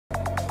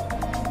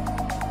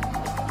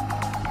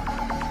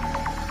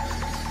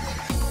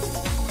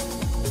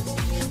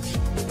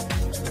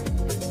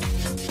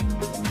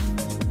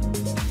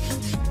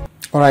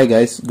Alright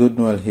guys, Good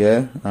Noel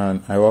here,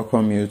 and I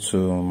welcome you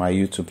to my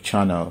YouTube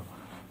channel.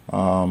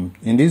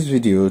 In this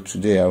video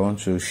today I want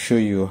to show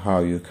you how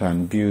you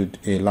can build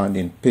a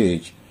landing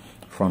page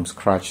from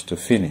scratch to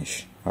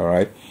finish.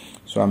 Alright,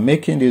 so I'm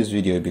making this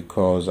video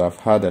because I've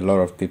had a lot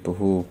of people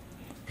who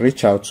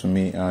reach out to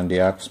me and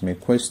they ask me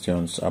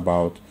questions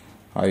about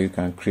how you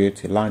can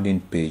create a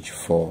landing page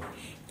for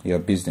your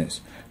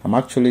business. I'm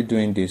actually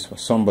doing this for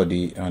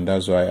somebody, and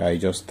that's why I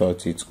just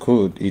thought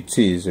it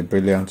is a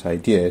brilliant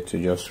idea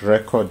to just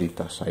record it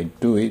as I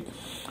do it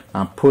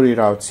and put it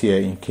out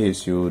here in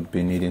case you would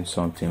be needing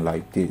something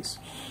like this.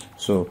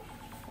 So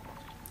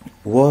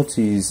what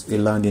is a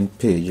landing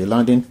page? A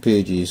landing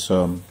page is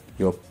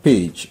your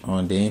page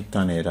on the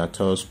internet that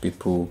tells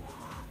people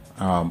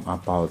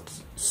about,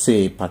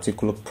 say, a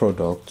particular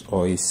product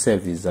or a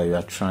service that you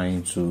are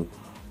trying to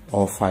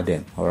offer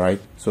them. All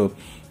right, so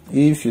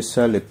if you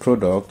sell a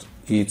product,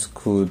 it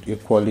could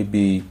equally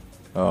be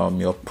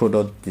your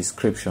product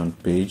description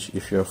page.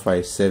 If you offer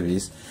a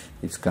service,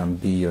 it can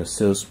be your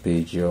sales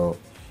page, your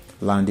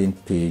landing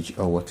page,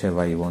 or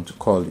whatever you want to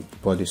call it.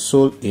 But the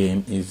sole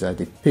aim is that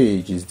the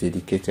page is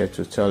dedicated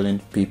to telling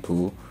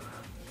people,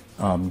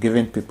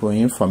 giving people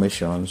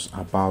information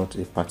about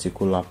a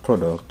particular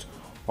product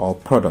or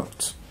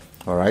products.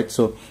 All right,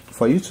 so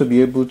for you to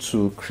be able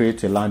to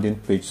create a landing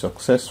page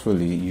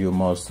successfully, you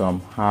must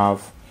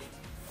have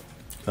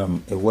a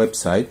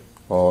website,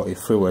 or a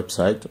free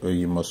website, or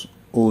you must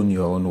own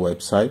your own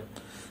website.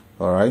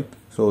 All right,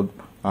 so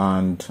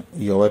and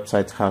your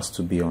website has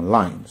to be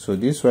online. So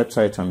this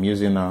website I'm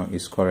using now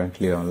is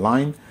currently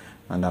online,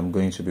 and I'm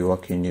going to be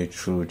walking you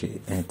through the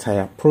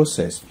entire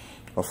process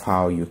of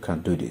how you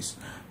can do this.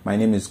 My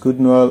name is Good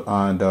Noel,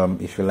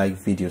 and if you like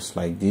videos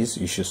like this,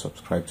 you should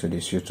subscribe to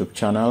this YouTube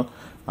channel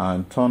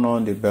and turn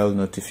on the bell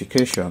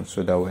notification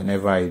so that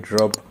whenever I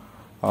drop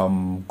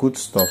good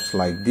stuff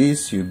like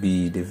this, you'll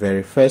be the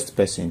very first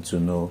person to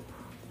know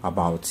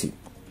about it.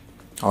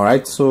 All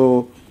right,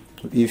 so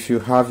if you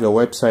have your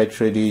website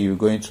ready, you're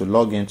going to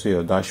log into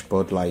your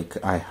dashboard like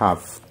I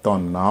have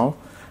done now,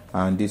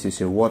 and this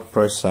is a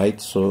WordPress site,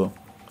 so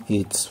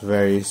it's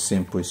very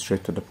simple,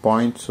 straight to the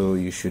point. So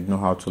you should know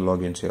how to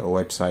log into your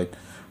website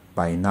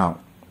by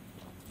now.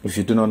 If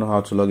you do not know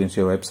how to log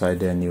into your website,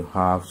 then you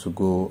have to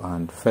go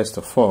and first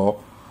of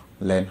all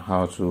learn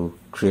how to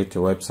create a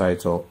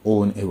website or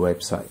own a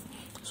website.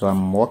 So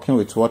I'm working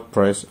with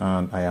WordPress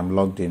and I am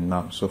logged in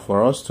now. So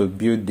for us to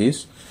build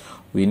this,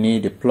 we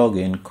need a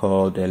plugin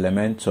called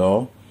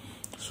Elementor.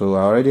 So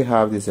I already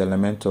have this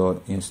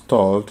Elementor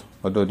installed,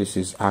 although this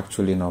is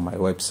actually not my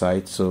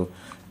website. So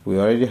we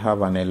already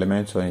have an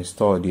Elementor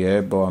installed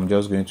here, but I'm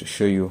just going to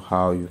show you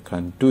how you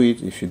can do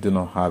it if you do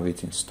not have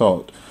it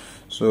installed.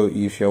 So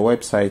if your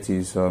website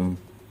is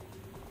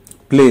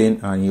plain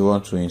and you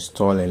want to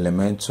install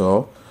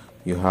Elementor,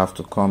 you have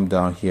to come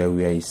down here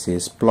where it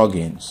says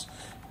plugins,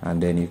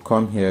 and then you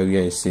come here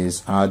where it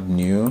says add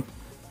new,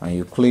 and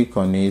you click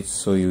on it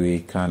so you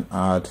can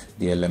add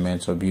the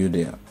Elementor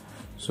builder.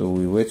 So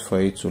we wait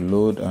for it to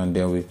load, and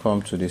then we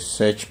come to the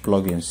search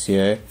plugins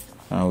here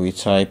and we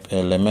type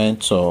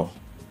Elementor.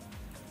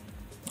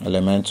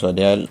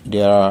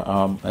 There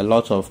are a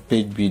lot of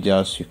page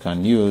builders you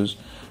can use,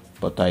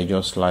 but I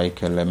just like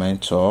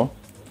Elementor.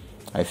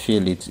 I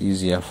feel it's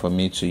easier for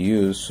me to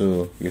use.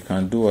 So you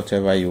can do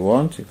whatever you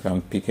want, you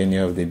can pick any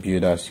of the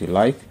builders you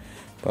like,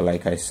 but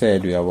like I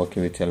said, we are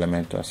working with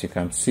Elementor. As you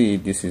can see,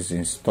 this is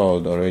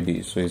installed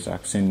already, so it's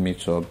asking me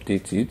to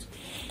update it.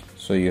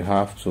 So you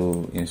have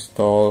to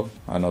install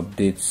and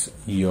update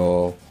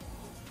your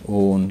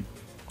own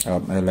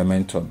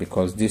Elementor,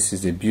 because this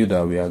is the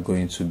builder we are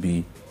going to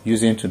be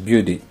using to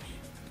build it.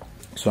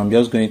 So I'm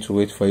just going to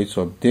wait for it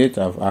to update.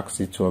 I've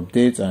asked it to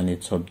update and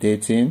it's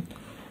updating.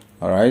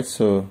 All right,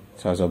 so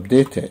it has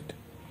updated.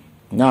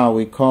 Now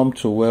we come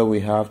to where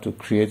we have to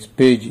create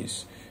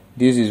pages.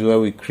 This is where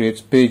we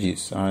create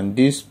pages, and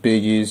these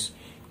pages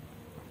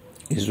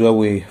is where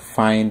we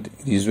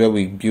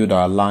build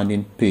our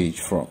landing page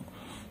from.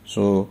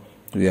 So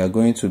we are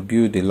going to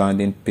build the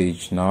landing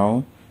page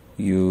now.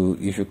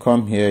 If you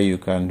come here, you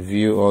can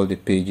view all the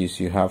pages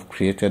you have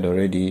created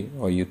already,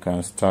 or you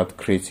can start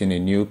creating a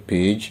new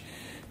page,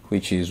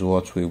 which is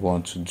what we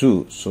want to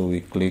do. So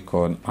we click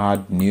on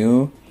add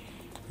new,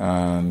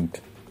 and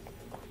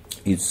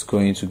it's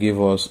going to give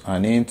us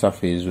an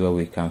interface where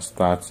we can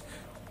start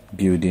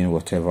building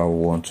whatever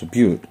we want to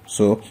build.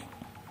 So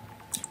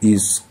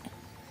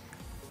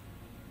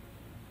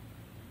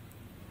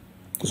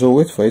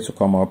wait for it to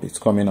come up. It's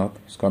coming up,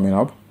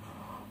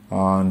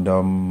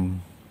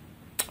 and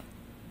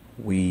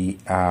we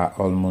are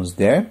almost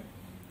there.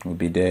 We'll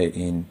be there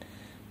in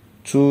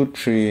 2,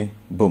 3,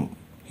 boom,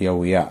 here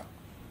we are.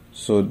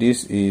 So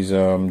this is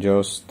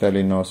just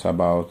telling us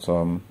about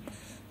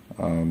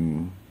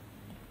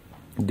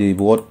the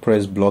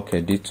WordPress block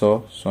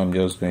editor. So I'm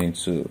just going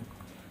to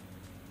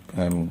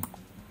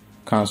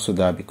cancel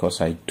that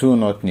because I do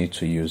not need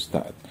to use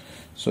that.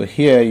 So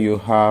here you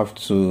have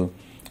to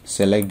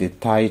select the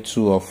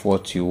title of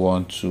what you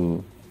want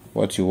your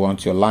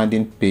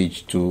landing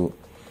page to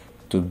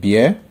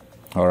bear.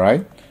 All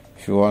right,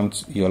 if you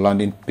want your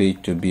landing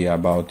page to be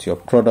about your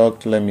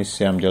product, let me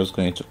say I'm just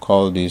going to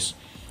call this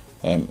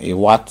a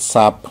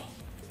WhatsApp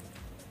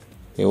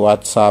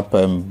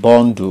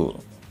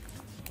bundle.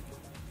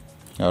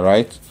 All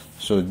right,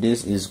 so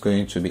this is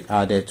going to be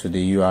added to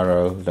the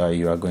URL that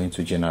you are going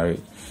to generate.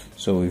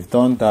 So we've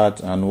done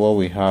that, and what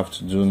we have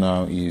to do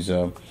now is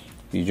you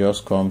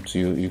just come to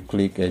you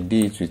click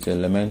edit with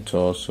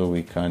Elementor, so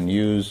we can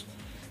use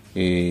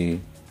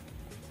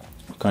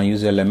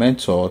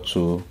Elementor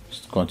to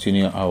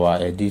continue our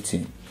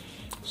editing.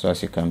 So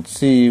as you can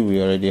see,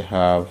 we already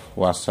have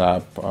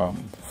WhatsApp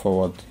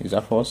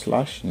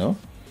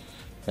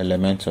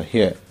Elementor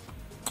here.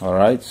 All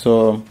right,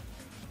 so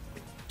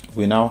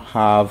we now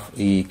have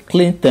a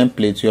clean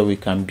template where we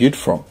can build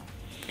from.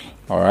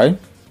 All right,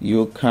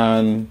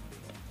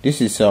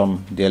 this is the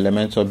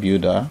Elementor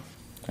builder,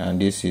 and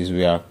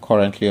we are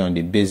currently on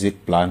the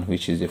basic plan,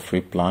 which is the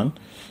free plan.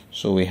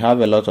 So we have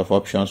a lot of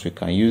options we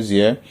can use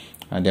here,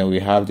 and then we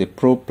have the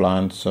pro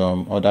plan,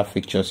 some other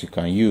features you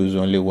can use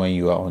only when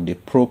you are on the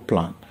pro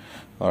plan.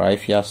 All right,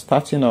 if you are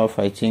starting off,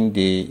 I think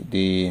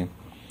the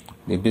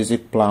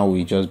basic plan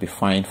will just be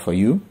fine for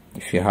you.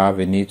 If you have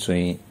a need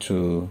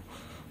to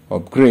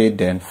upgrade,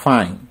 then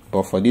fine,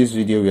 but for this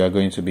video we are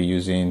going to be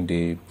using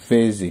the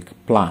basic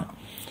plan.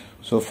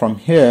 So from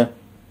here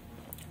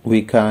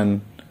we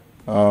can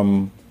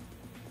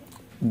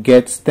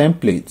get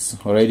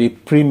templates, already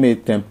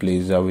pre-made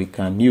templates that we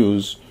can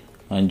use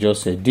and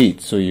just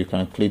edit. So you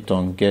can click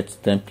on get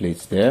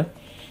templates there,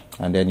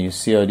 and then you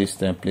see all these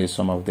templates.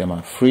 Some of them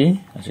are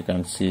free, as you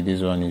can see.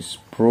 This one is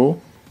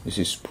pro, this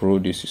is pro,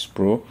 this is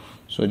pro.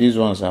 So these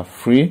ones are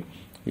free.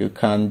 You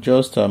can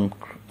just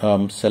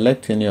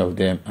select any of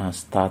them and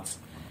start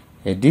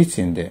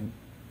editing them.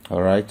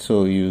 All right,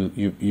 so you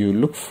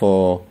look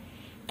for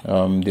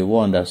the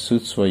one that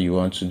suits what you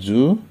want to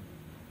do.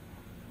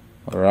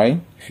 All right,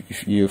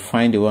 if you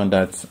find the one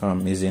that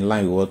is in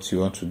line with what you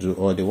want to do,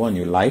 or the one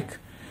you like,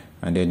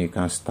 and then you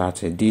can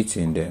start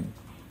editing them.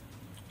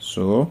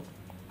 So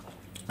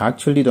I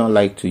actually don't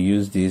like to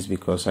use this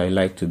because I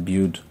like to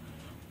build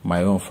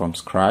my own from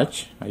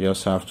scratch. I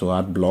just have to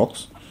add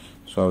blocks.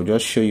 So I'll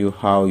just show you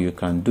how you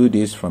can do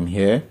this from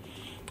here,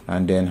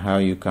 and then how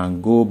you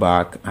can go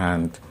back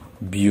and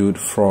build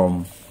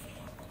from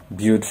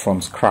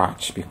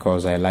scratch,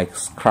 because I like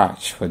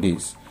scratch for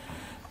this.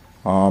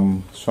 So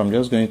I'm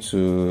just going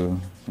to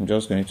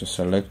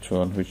select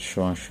one. Which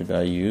one should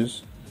I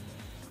use?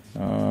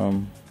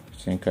 I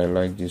think I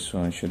like this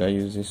one. Should I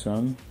use this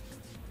one?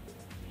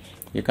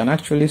 You can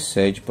actually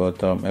search,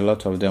 but a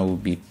lot of them will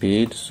be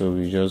paid, so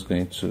we're just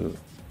going to,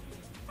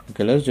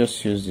 okay, let's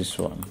just use this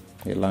one,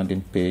 a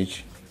landing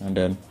page, and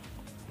then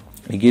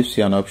it gives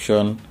you an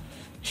option.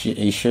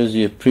 It shows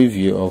you a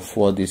preview of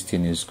what this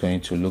thing is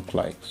going to look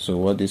like. So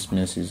what this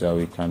means is that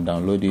we can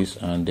download this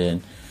and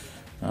then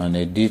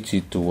edit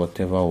it to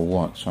whatever we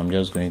want. So I'm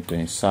just going to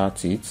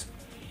insert it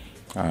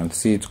and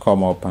see it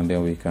come up, and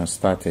then we can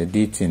start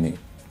editing it.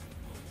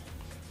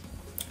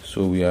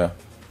 So we are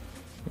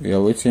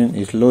waiting,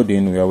 it's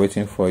loading, we are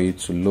waiting for it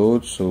to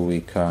load so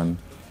we can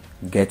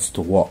get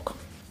to work.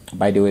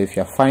 By the way, if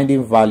you're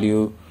finding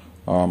value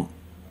with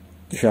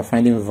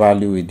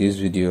this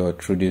video or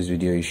through this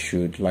video, you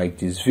should like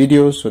this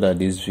video so that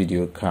this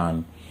video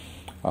can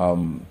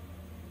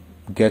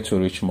get to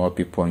reach more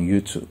people on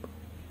YouTube,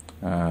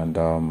 and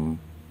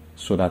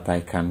so that I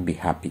can be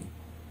happy.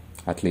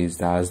 At least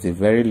that's the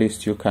very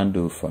least you can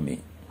do for me.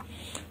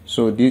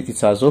 So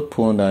it has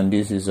opened, and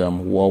this is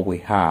what we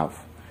have.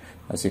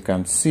 As you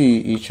can see,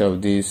 each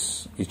of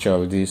these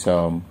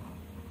templates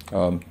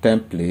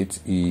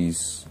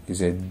is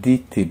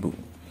editable.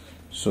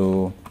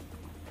 So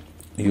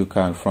you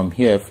can from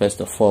here first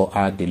of all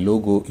add the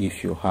logo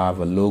if you have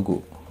a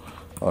logo.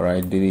 All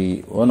right,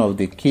 one of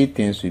the key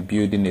things with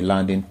building a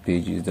landing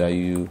page is that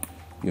you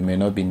may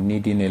not be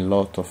needing a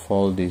lot of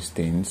all these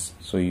things,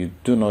 so you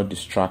do not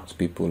distract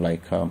people,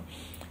 like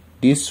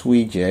these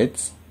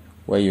widgets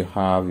where you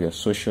have your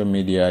social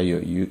media,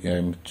 your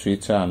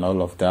Twitter and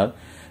all of that.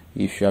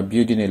 If you are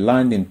building a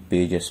landing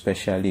page,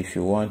 especially if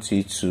you want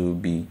it to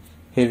be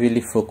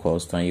heavily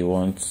focused and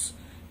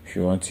if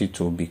you want it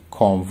to be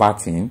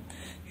converting,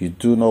 you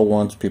do not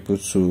want people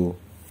to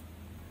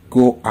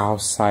go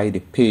outside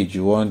the page.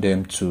 You want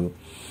them to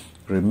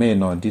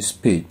remain on this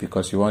page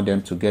because you want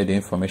them to get the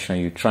information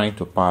you're trying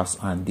to pass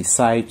and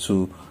decide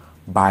to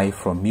buy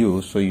from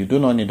you. So you do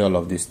not need all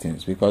of these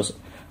things, because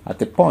at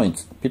the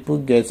point people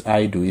get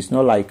idle. It's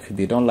not like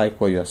they don't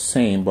like what you're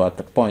saying, but at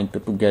the point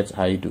people get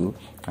idle,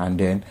 and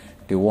then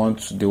they want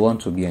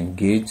to be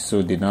engaged,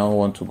 so they now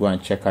want to go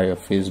and check out your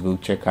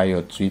Facebook, check out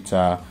your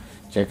Twitter,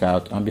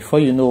 and before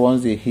you know,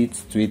 once they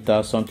hit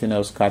Twitter, something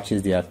else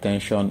catches their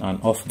attention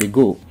and off they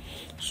go.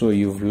 So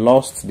you've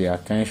lost their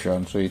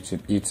attention. So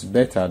it's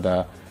better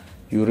that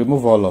you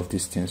remove all of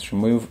these things,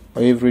 remove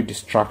every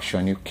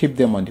distraction. You keep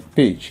them on the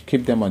page,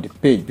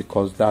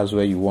 because that's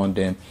where you want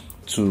them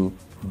to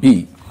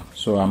be.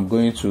 So I'm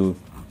going to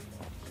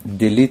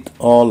delete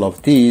all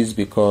of these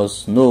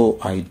because no,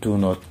 I do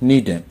not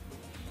need them.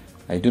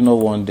 I do not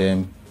want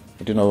them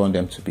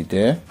to be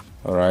there.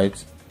 All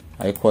right,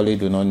 I equally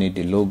do not need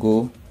the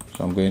logo,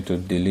 so I'm going to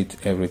delete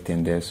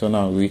everything there. So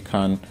now we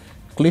can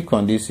click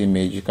on this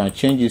image. You can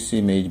change this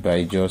image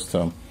by just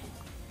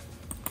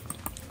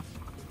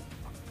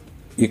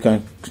you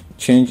can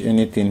change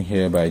anything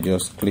here by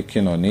just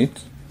clicking on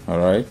it. All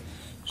right,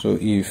 so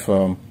if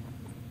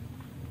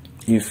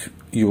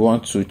you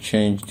want to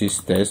change this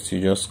text,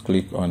 you just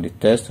click on the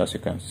text. As you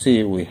can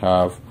see, we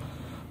have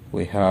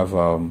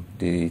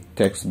the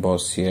text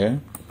box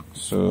here.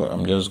 So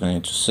I'm just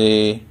going to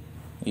say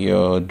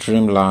your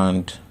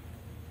dreamland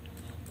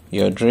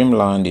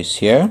is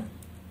here.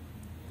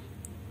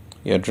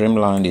 Your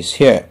dreamland is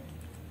here.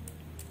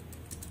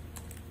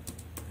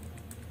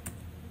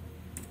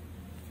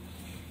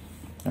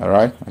 All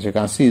right, as you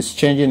can see, it's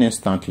changing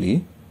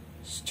instantly.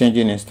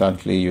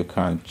 You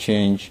can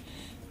change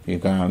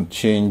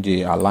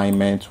the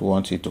alignment. We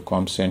want it to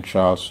come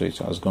central, so it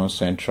has gone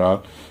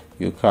central.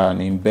 You can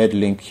embed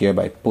link here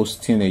by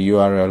posting a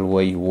URL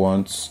where you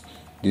want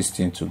this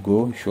thing to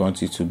go, if you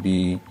want it to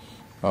be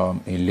a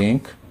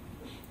link.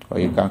 Or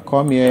you can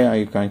come here and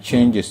you can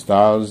change the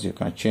styles. You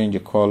can change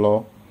the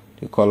color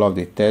of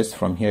the text.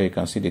 From here you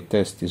can see the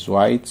text is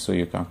white, so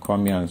you can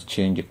come here and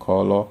change the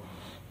color.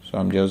 So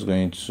I'm just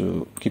going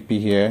to keep it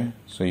here,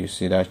 so you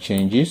see that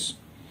changes.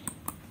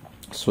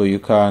 So you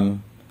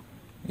can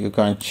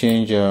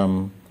change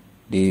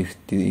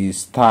the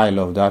style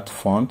of that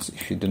font.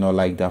 If you do not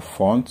like that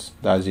font,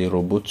 that's a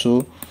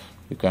Roboto.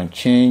 You can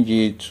change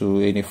it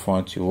to any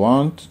font you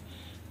want.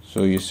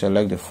 So you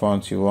select the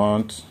font you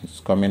want. It's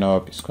coming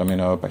up.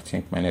 I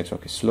think my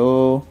network is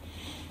slow.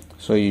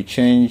 So you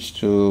change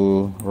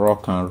to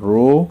rock and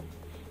roll,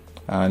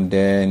 and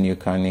then you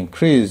can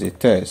increase the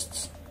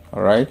text.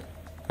 All right,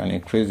 you can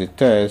increase the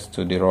text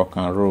to the rock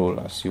and roll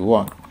as you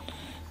want.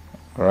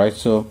 All right,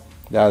 so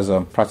that's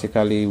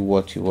practically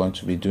what you want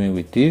to be doing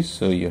with this.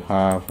 So you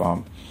have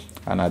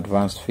an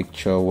advanced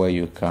feature where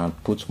you can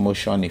put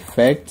motion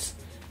effects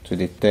to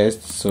the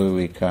text. So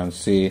we can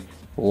say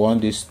we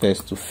want this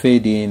text to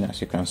fade in.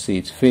 As you can see,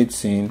 it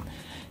fades in.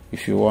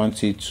 If you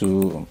want it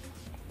to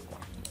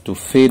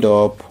fade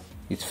up,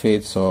 it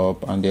fades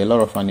up. And there are a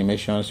lot of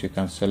animations you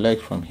can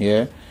select from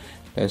here.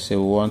 Let's say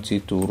we want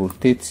it to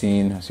rotate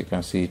in. As you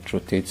can see, it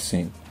rotates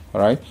in.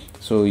 All right,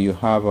 so you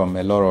have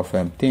a lot of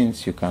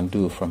things you can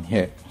do from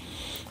here.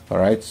 All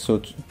right, so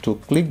to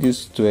click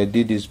this, to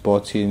edit this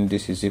button,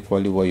 this is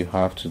equally what you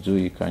have to do.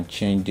 You can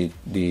change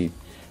the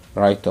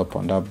right up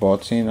on that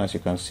button. As you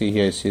can see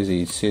here, it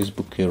says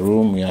book a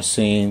room. We are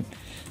saying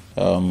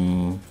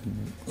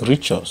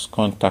reach us,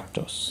 contact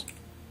us.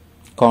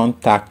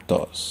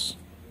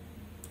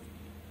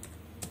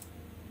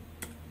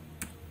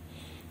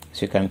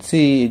 As you can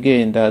see,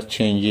 again, that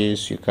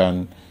changes. You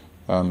can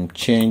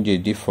change the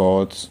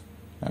default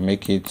and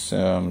make it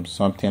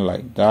something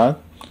like that.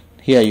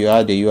 Here you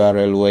add the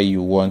URL where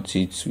you want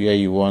it,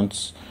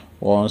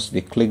 once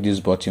they click this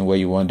button where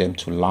you want them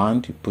to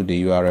land, you put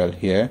the URL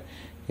here.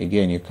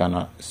 Again, you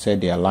can set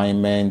the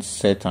alignment,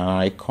 set an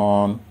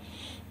icon,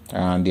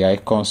 and the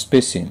icon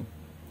spacing.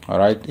 All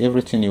right,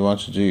 everything you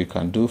want to do, you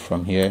can do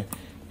from here.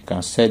 You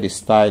can set the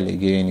style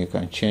again. You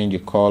can change the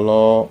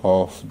color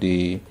of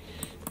the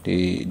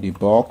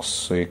box,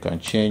 so you can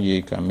change it.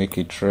 You can make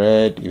it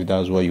red if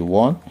that's what you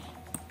want.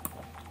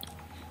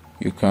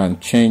 You can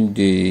change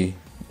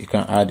you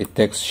can add a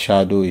text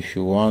shadow if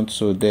you want.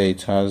 So there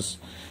it has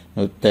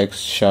no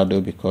text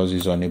shadow because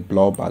it's on a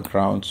blur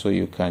background. So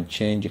you can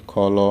change the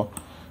color,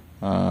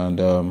 and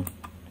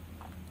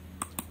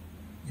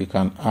you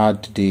can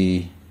add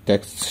the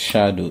text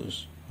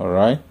shadows. All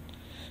right,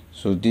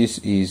 so this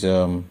is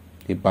the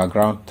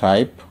background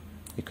type.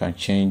 You can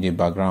change the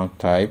background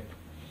type,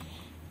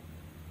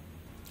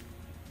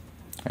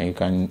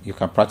 and you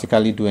can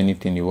practically do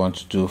anything you want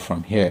to do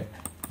from here.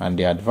 And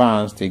the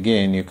advanced,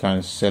 again, you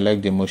can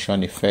select the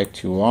motion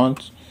effect you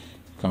want.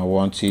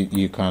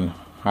 You can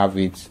have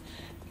it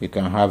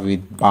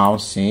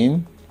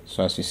bouncing.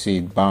 So as you see,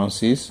 it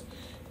bounces.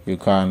 You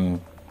can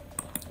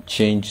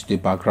change the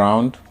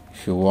background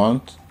if you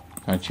want.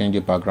 You can change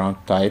the background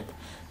type.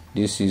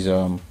 It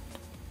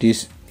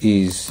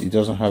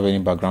doesn't have any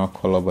background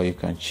color, but you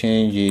can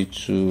change it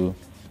to,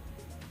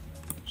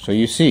 so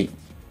you see.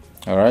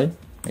 All right,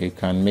 you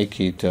can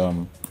make it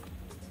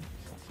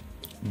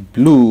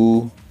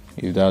blue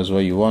if that's what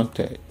you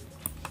wanted.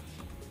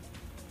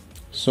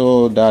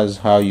 So that's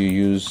how you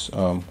use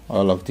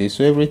all of this.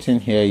 So everything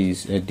here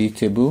is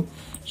editable.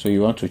 So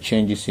you want to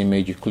change this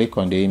image, you click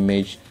on the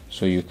image,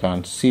 so you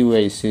can see where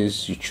it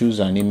says you choose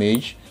an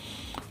image,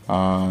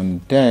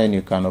 and then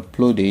you can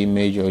upload the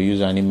image or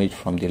use an image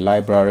from the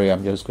library.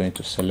 I'm just going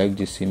to select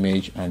this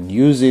image and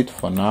use it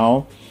for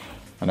now.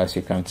 And as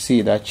you can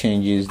see, that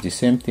changes. The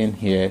same thing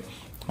here,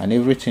 and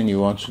everything you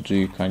want to do,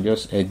 you can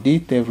just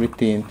edit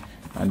everything,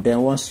 and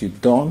then once you're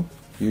done,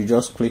 you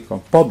just click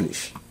on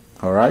publish.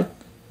 All right,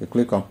 you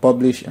click on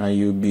publish and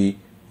you'll be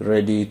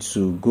ready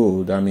to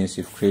go. That means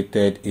you've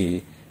created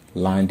a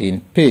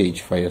landing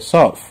page for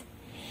yourself.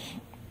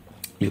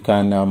 You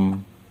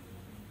can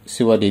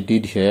see what they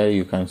did here.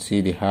 You can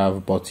see they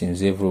have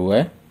buttons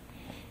everywhere.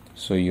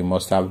 So you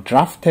must have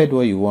drafted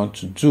what you want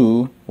to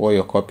do, what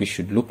your copy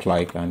should look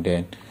like, and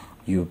then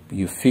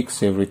you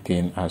fix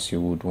everything as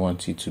you would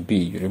want it to be.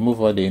 You remove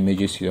all the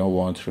images you don't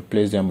want,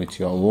 replace them with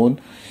your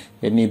own.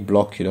 Any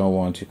block you don't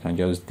want, you can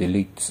just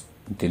delete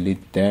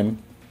them,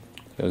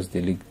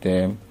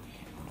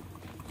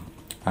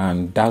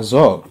 and that's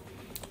all.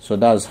 So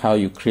that's how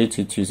you create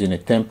it using a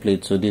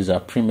template. So these are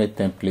pre-made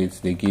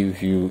templates. They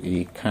give you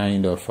a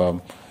kind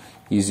of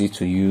easy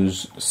to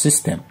use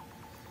system.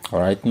 All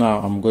right, now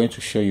I'm going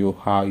to show you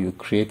how you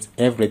create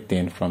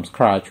everything from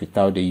scratch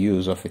without the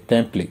use of a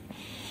template.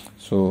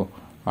 So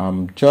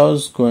I'm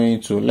just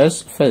going to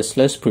let's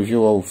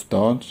preview what we've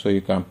done, so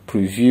you can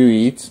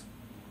preview it.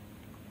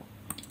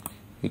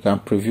 You can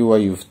preview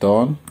what you've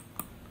done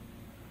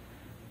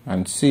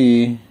and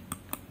see.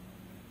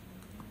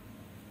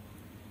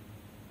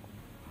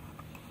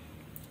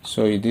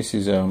 So this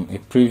is a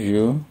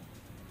preview.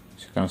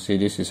 As you can see,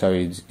 this is how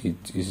it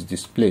is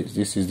displayed.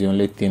 This is the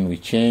only thing we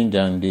changed,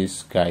 and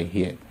this guy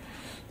here.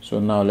 So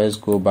now let's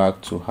go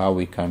back to how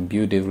we can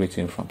build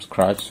everything from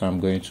scratch. So I'm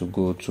going to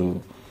go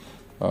to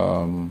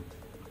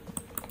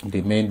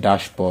the main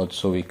dashboard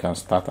so we can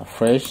start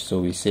afresh. So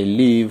we say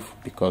leave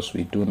because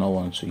we do not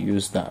want to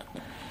use that.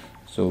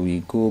 So we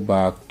go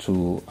back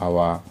to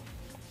our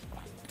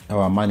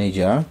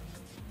manager.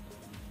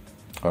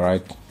 All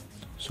right,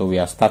 so we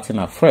are starting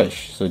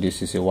afresh. So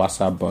this is a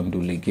WhatsApp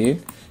bundle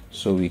again.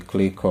 So we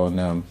click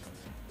on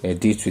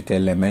edit with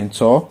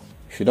Elementor.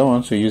 If you don't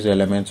want to use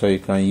Elementor, you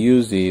can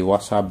use the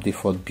WhatsApp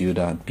default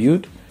builder and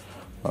build.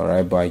 All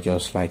right, but I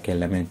just like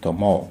Elementor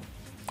more,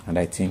 and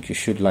I think you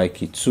should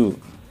like it too.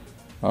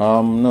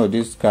 No,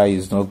 this guy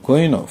is not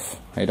going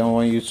off. I don't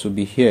want you to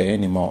be here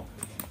anymore.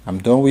 I'm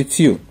done with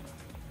you.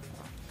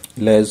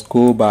 Let's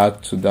go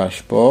back to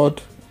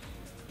dashboard.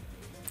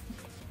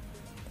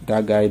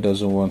 That guy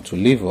doesn't want to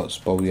leave us,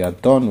 but we are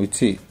done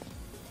with it.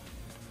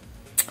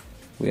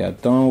 We are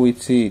done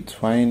with it.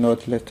 Why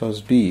not let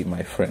us be,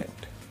 my friend?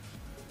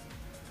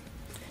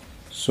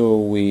 So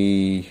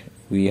we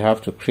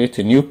have to create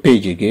a new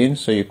page again.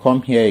 So you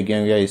come here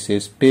again where it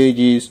says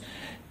pages,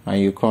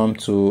 and you come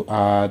to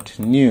add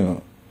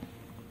new.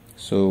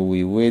 So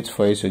we wait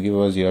for it to give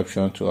us the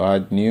option to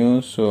add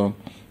new. So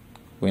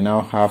we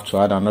now have to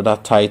add another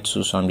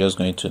title. So I'm just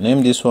going to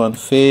name this one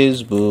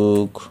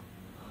Facebook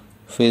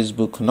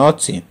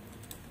Nothing.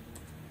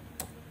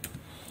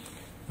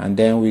 And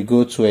then we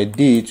go to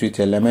edit with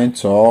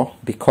Elementor,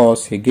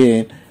 because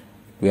again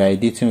we are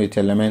editing with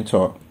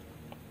Elementor.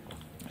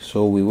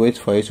 So we wait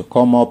for it to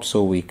come up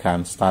so we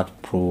can start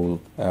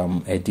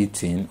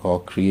editing or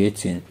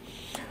creating.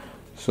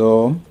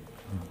 So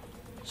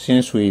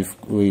since we've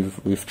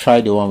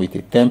tried the one with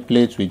a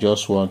template, we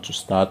just want to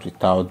start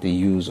without the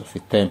use of a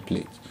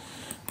template.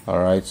 All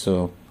right,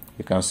 so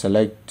you can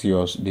select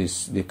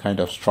the kind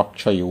of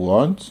structure you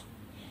want.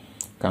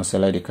 You can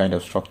select the kind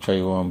of structure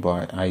you want,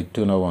 but I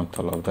do not want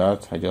all of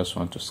that. I just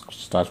want to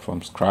start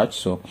from scratch.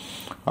 So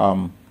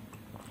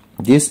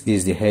this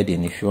is the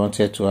heading. If you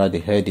wanted to add the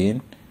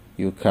heading,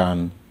 you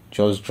can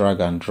just drag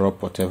and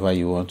drop whatever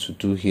you want to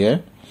do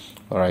here.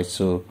 All right,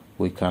 so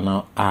we can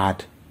now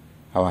add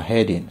our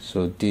heading.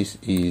 So this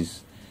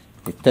is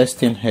the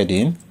testing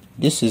heading.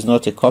 This is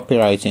not a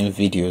copywriting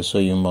video, so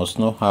you must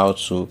know how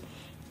to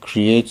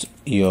create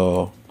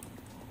your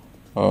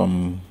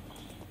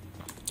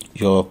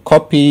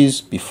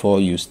copies before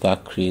you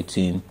start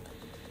creating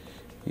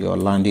your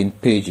landing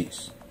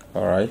pages.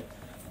 All right,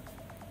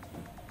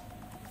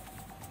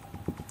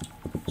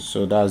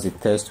 so that's the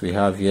test we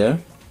have here.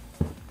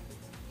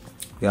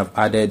 We have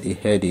added a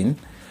heading,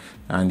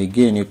 and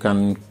again you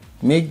can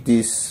make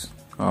this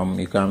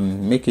you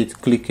can make it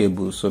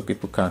clickable, so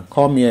people can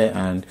come here,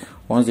 and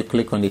once they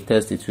click on the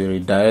text, it will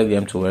redirect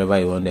them to wherever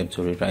you want them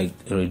to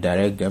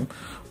redirect them.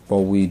 But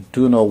we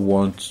do not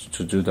want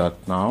to do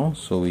that now,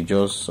 so we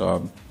just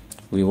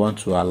we want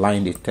to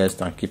align the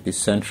text and keep it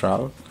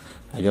central.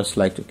 I just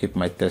like to keep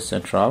my text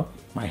central,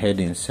 my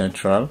heading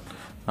central,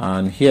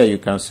 and here you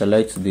can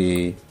select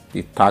the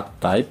tag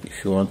type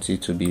if you want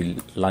it to be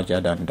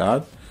larger than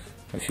that,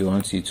 if you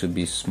want it to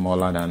be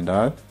smaller than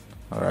that.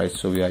 All right,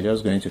 so we are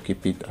just going to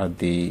keep it at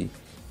the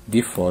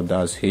default,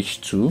 that's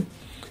H2.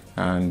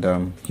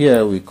 And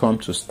here we come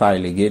to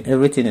style again.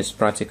 Everything is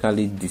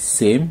practically the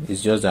same.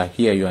 It's just that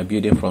here you are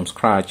building from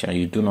scratch and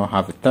you do not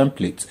have a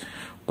template,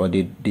 but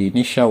the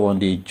initial one,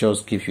 they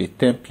just give you a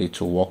template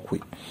to work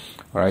with.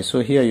 All right,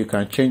 so here you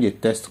can change the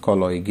text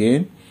color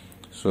again.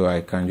 So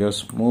I can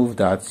just move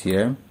that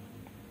here,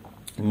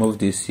 move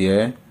this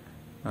here,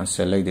 and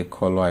select the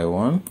color I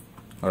want.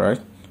 All right,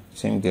 I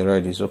think the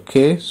red is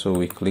okay, so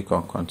we click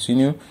on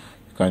continue.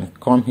 You can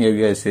come here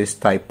where it says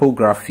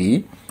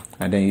typography,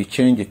 and then you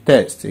change the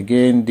text.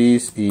 Again,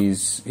 this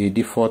is a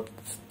default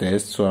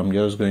text, so I'm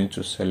just going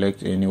to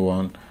select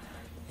anyone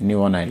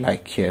I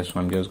like here. So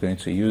I'm just going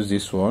to use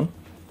this one.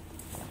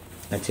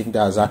 I think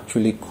that's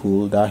actually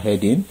cool, that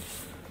heading.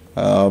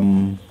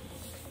 So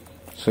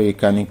you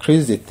can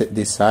increase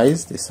the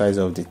size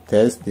of the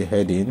text, the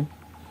heading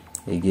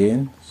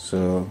again.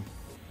 So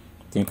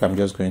I think I'm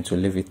just going to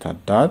leave it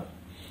at that.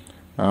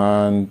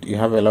 and you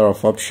have a lot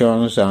of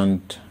options,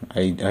 and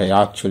I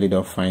actually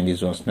don't find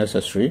these ones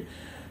necessary.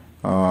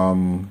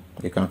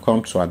 You can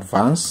come to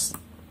advanced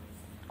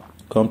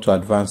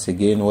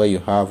again, where you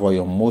have all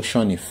your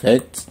motion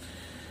effects,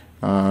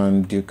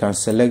 and you can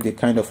select the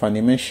kind of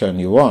animation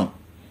you want.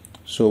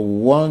 So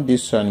we want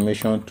this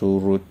animation to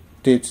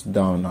rotate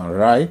down and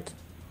right,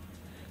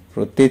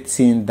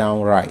 rotating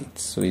down right,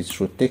 so it's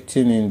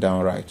rotating in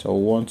down right.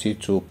 Or want it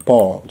to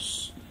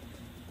pulse,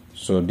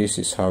 so this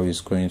is how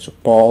it's going to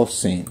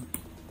pulse in.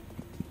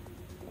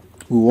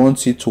 We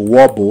want it to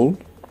wobble,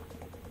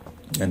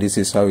 and this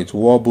is how it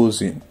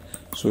wobbles in.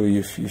 So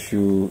if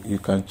you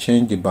can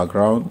change the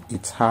background.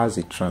 It has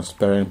a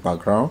transparent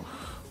background,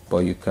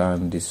 but you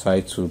can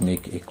decide to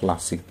make a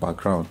classic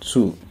background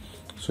too.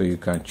 So you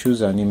can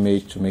choose an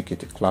image to make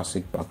it a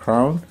classic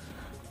background,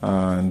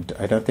 and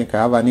I don't think I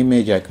have an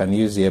image I can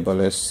use here, but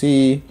let's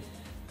see.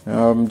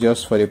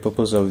 Just for the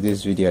purpose of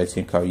this video, I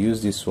think I'll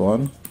use this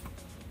one.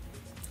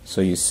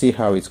 So you see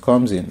how it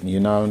comes in. You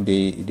know,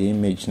 the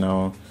image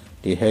now,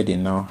 the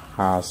heading now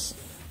has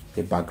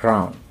a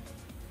background.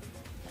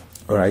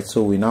 Alright,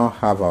 so we now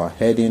have our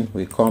heading.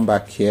 We come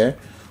back here.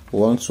 We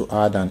want to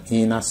add an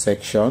inner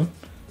section,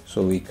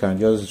 so we can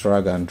just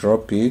drag and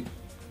drop it.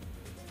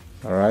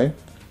 Alright,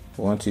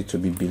 we want it to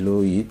be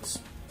below it.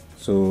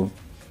 So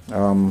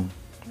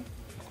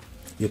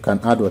you can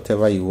add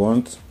whatever you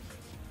want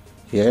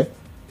here,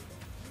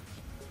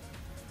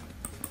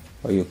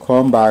 or you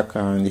come back,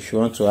 and if you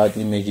want to add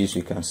images,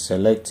 you can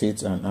select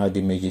it and add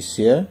images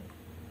here.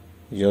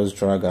 You just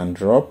drag and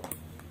drop,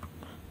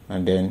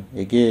 and then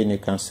again you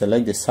can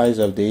select the size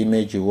of the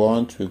image you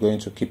want. We're going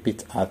to keep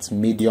it at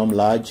medium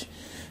large,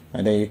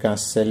 and then you can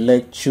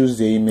choose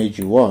the image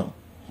you want.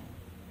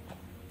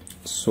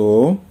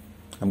 So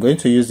I'm going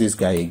to use this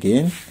guy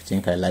again. I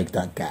think I like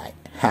that guy.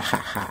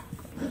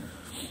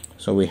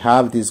 So we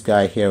have this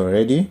guy here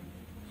already.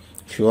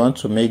 If you want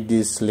to make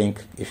this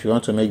link, if you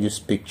want to make this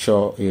picture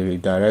a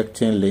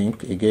redirecting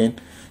link, again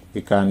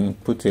you can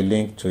put a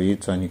link to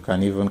it, and you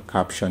can even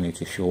caption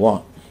it if you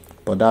want.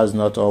 But that's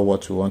not all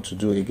what we want to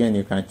do. Again,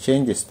 you can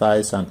change the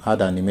styles and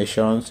add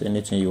animations.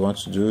 Anything you want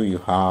to do, you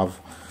have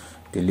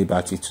the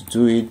liberty to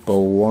do it. But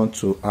we want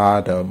to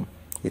add a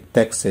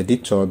text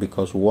editor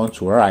because we want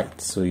to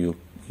write. So you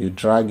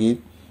drag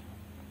it,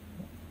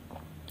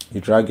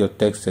 you drag your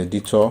text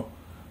editor,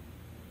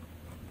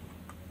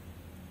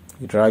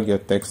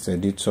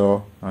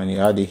 and you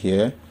add it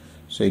here.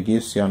 So it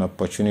gives you an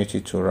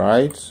opportunity to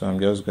write. So I'm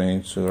just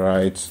going to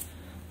write,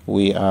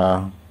 we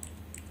are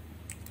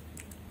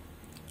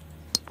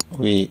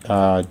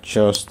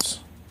just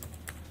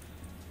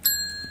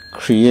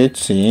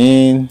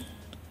creating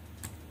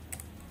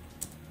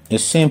a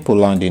simple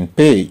landing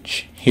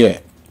page here.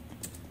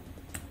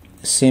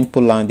 A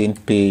simple landing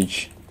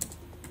page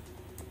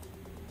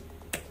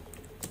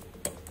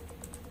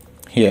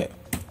here.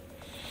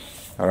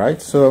 All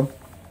right, so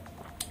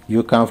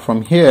you can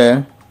from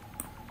here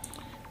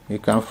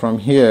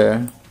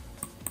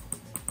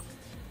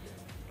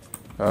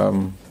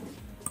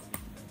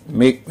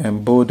make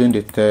embolden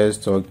the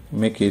text, or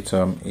make it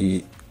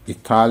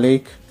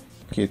italic.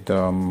 Make it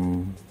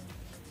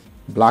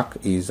black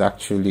is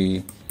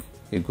actually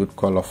a good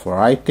color for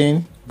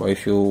writing, but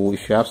if you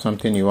have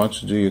something you want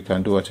to do, you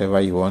can do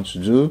whatever you want to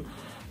do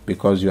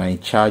because you are in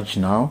charge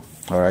now.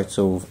 All right,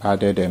 so we've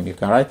added them. You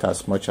can write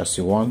as much as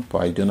you want,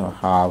 but I do not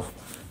have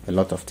a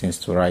lot of things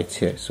to write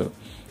here, so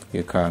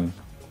you can.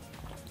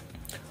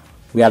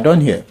 We are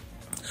done here.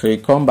 So you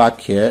come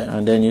back here,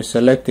 and then you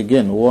select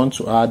again, we want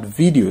to add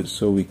videos.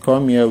 So we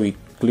come here, we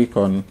click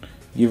on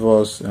give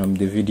us the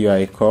video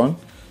icon.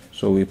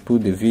 So we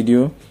put the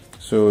video.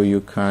 So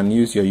you can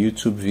use your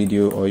YouTube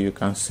video, or you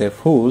can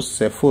self-host.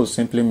 Self-host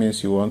simply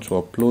means you want to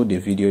upload the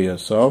video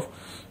yourself.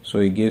 So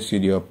it gives you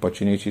the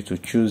opportunity to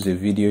choose the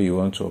video you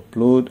want to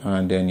upload,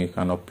 and then you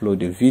can upload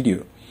the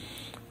video.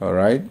 All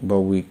right, but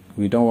we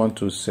don't want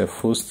to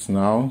self-host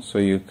now. So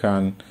you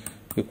can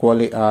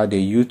equally add a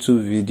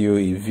YouTube video,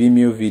 a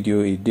Vimeo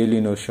video, a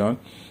Dailymotion.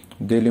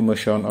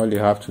 All you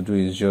have to do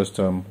is just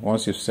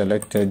once you've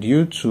selected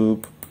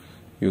YouTube,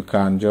 you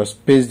can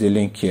just paste the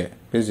link here.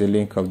 Paste the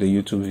link of the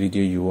YouTube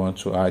video you want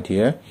to add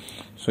here.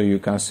 So you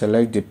can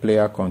select the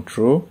player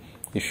control.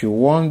 If you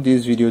want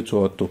this video to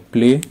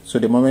autoplay, so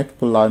the moment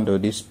people land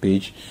on this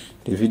page,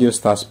 the video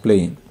starts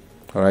playing.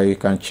 All right, you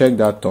can check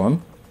that on.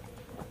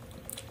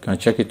 You can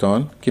check it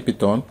on, keep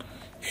it on.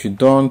 If you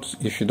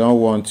don't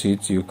want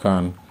it, you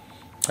can.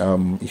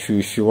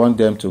 If you want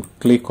them to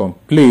click on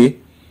play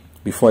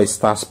before it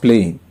starts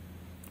playing,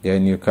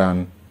 then you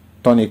can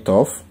turn it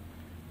off,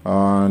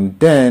 and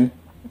then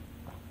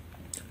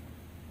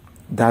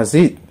that's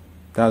it.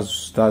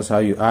 That's how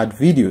you add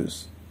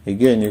videos.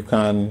 Again, you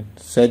can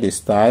set the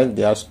style,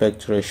 the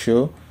aspect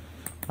ratio,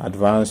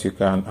 advanced. You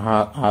can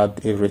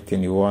add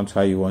everything you want,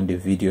 how you want the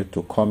video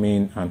to come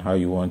in and how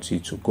you want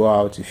it to go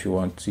out, if you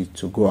want it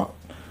to go out.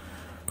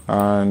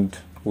 And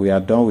we are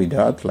done with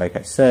that. Like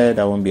I said,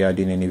 I won't be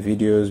adding any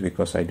videos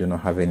because I do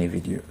not have any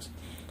videos.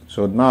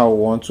 So now I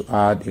want to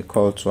add a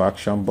call to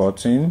action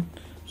button,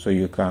 so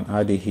you can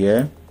add it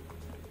here.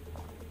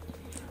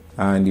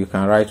 and you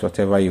can write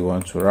whatever you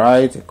want to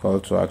write, a call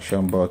to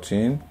action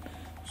button.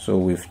 So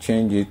we've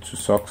changed it to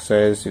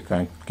success. You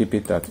can keep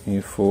it at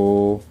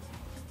info,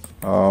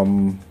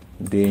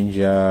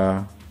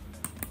 danger,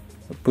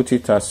 put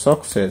it as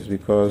success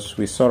because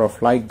we sort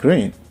of like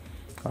green.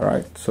 All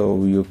right,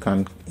 so you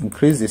can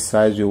increase the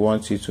size. You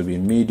want it to be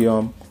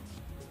medium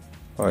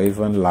or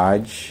even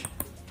large.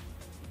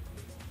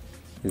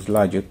 It's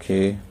large,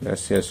 okay,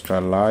 let's say extra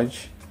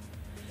large.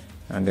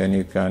 And then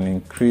you can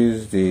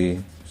increase the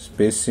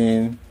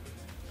spacing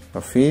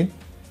of it.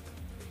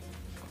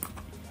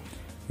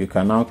 You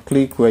can now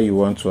click where you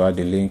want to add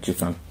the link. You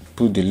can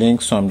put the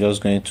link. So I'm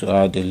just going to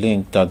add the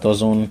link that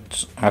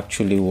doesn't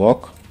actually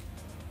work.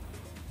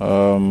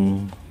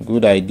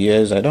 Good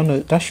ideas, I don't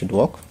know, that should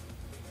work,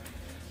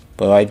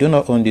 but I do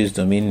not own this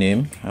domain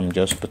name. I'm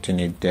just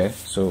putting it there.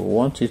 So we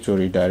want it to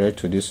redirect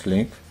to this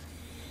link.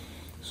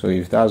 So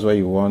if that's what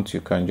you want, you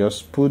can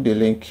just put the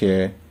link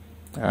here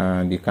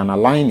and you can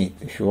align it.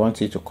 If you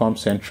want it to come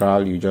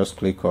central, you just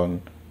click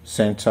on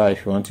center.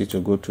 If you want it to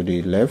go to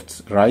the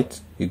left, right,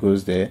 it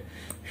goes there.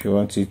 If you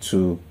want it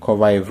to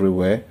cover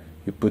everywhere,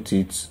 you put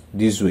it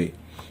this way.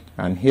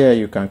 And here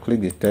you can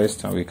click the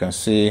text and we can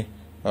say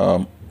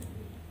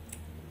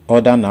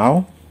order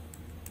now.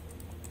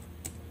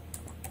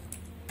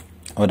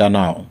 Order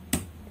now.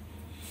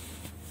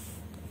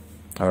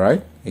 All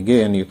right,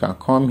 again you can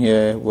come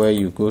here where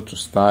you go to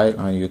style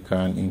and you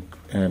can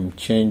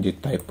change the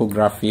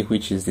typography,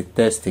 which is the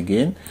text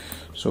again.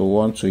 So we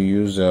want to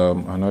use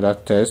another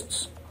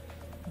text.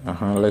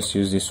 Let's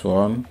use this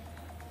one,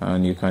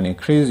 and you can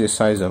increase the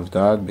size of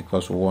that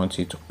because we want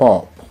it to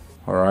pop.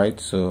 All right,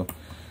 so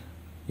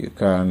you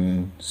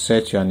can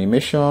set your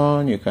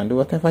animation, you can do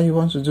whatever you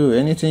want to do.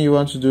 Anything you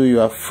want to do, you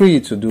are free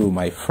to do,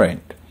 my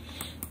friend.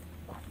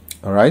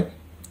 All right,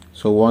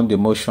 so want the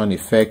motion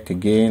effect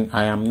again.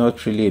 I am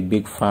not really a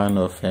big fan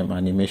of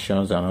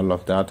animations and all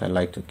of that. I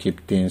like to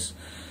keep things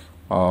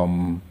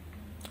the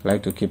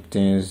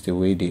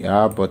way they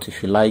are, but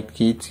if you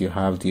like it, you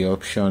have the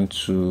option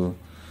to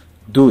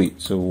do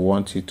it. So we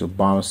want it to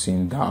bounce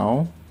in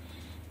down.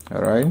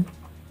 All right,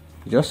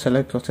 just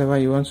select whatever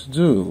you want to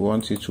do. We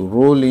want it to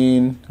roll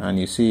in, and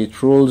you see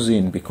it rolls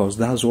in because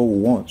that's what we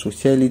want. So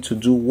tell it to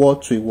do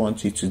what we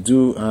want it to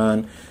do,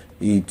 and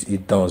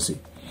it does it.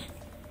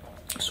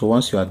 So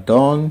once you are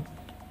done,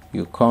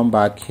 you come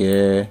back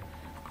here,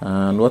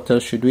 and what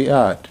else should we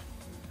add?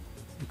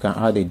 You can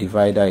add a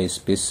divider, a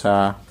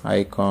spacer,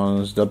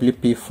 icons,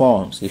 WP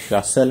forms. If you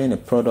are selling a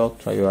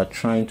product or you are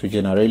trying to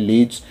generate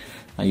leads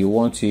and you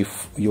want to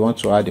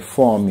add a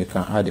form, you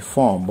can add a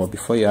form. But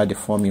before you add the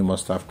form, you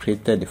must have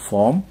created the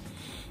form.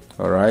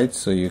 All right,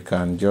 so you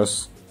can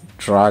just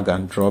drag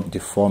and drop the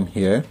form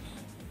here.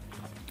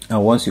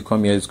 And once you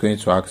come here, it's going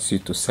to ask you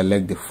to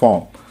select the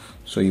form.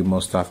 So you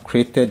must have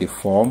created the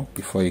form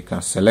before you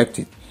can select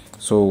it.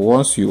 So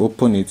once you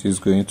open it, it's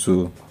going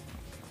to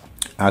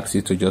ask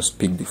you to just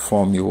pick the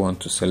form you want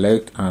to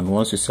select, and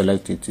once you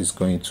select it, it's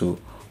going to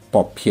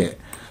pop here.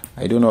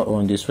 I do not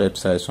own this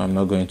website, so I'm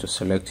not going to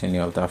select any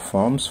of that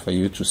forms for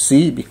you to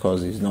see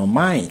because it's not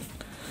mine.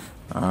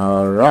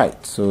 All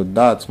right, so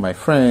that, my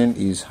friend,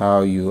 is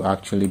how you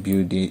actually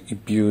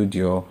build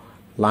your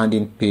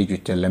landing page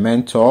with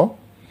Elementor.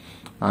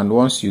 And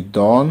once you're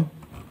done,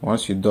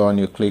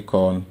 you click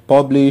on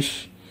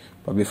publish.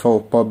 But before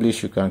we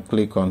publish, you can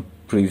click on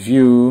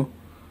preview.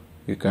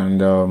 You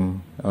can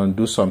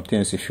undo some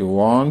things if you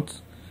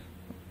want,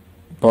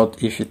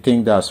 but if you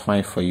think that's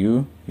fine for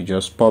you, you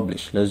just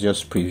publish. Let's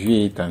just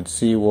preview it and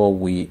see what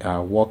we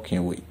are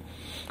working with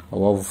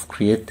or what we've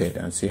created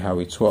and see how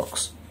it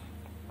works.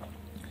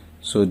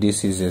 So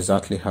this is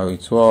exactly how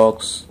it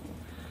works.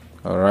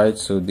 All right,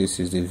 so this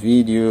is the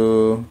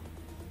video,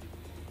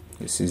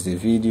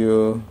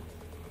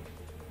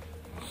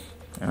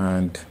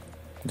 and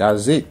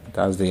that's it.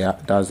 That's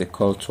the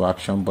call to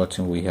action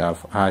button we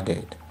have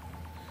added.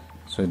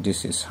 So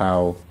this is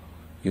how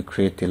you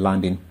create a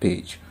landing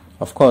page.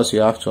 Of course,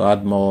 you have to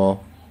add more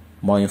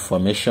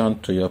information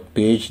to your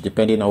page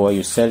depending on what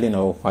you're selling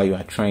or what you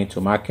are trying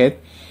to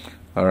market.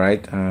 All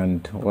right,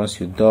 and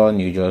once you're done,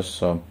 you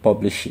just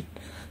publish it.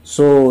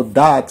 So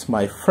that,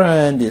 my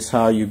friend, is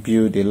how you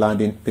build a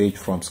landing page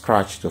from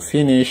scratch to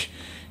finish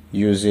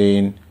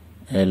using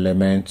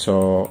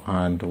Elementor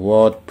and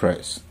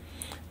WordPress.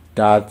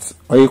 That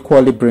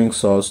equally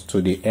brings us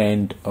to the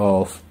end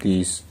of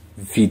this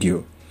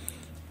video.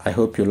 I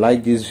hope you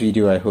like this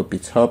video. I hope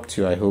it helped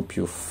you. I hope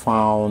you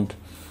found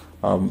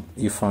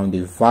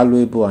it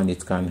valuable and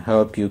it can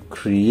help you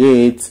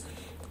create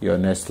your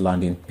next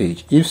landing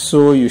page. If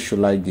so, you should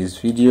like this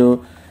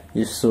video.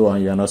 If so,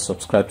 and you are not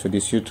subscribed to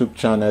this YouTube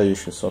channel, you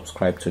should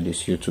subscribe to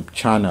this YouTube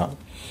channel.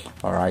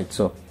 All right,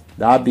 so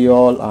that'll be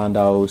all, and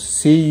I'll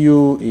see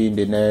you in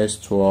the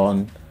next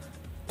one.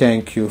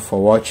 Thank you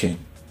for watching.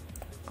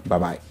 Bye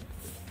bye.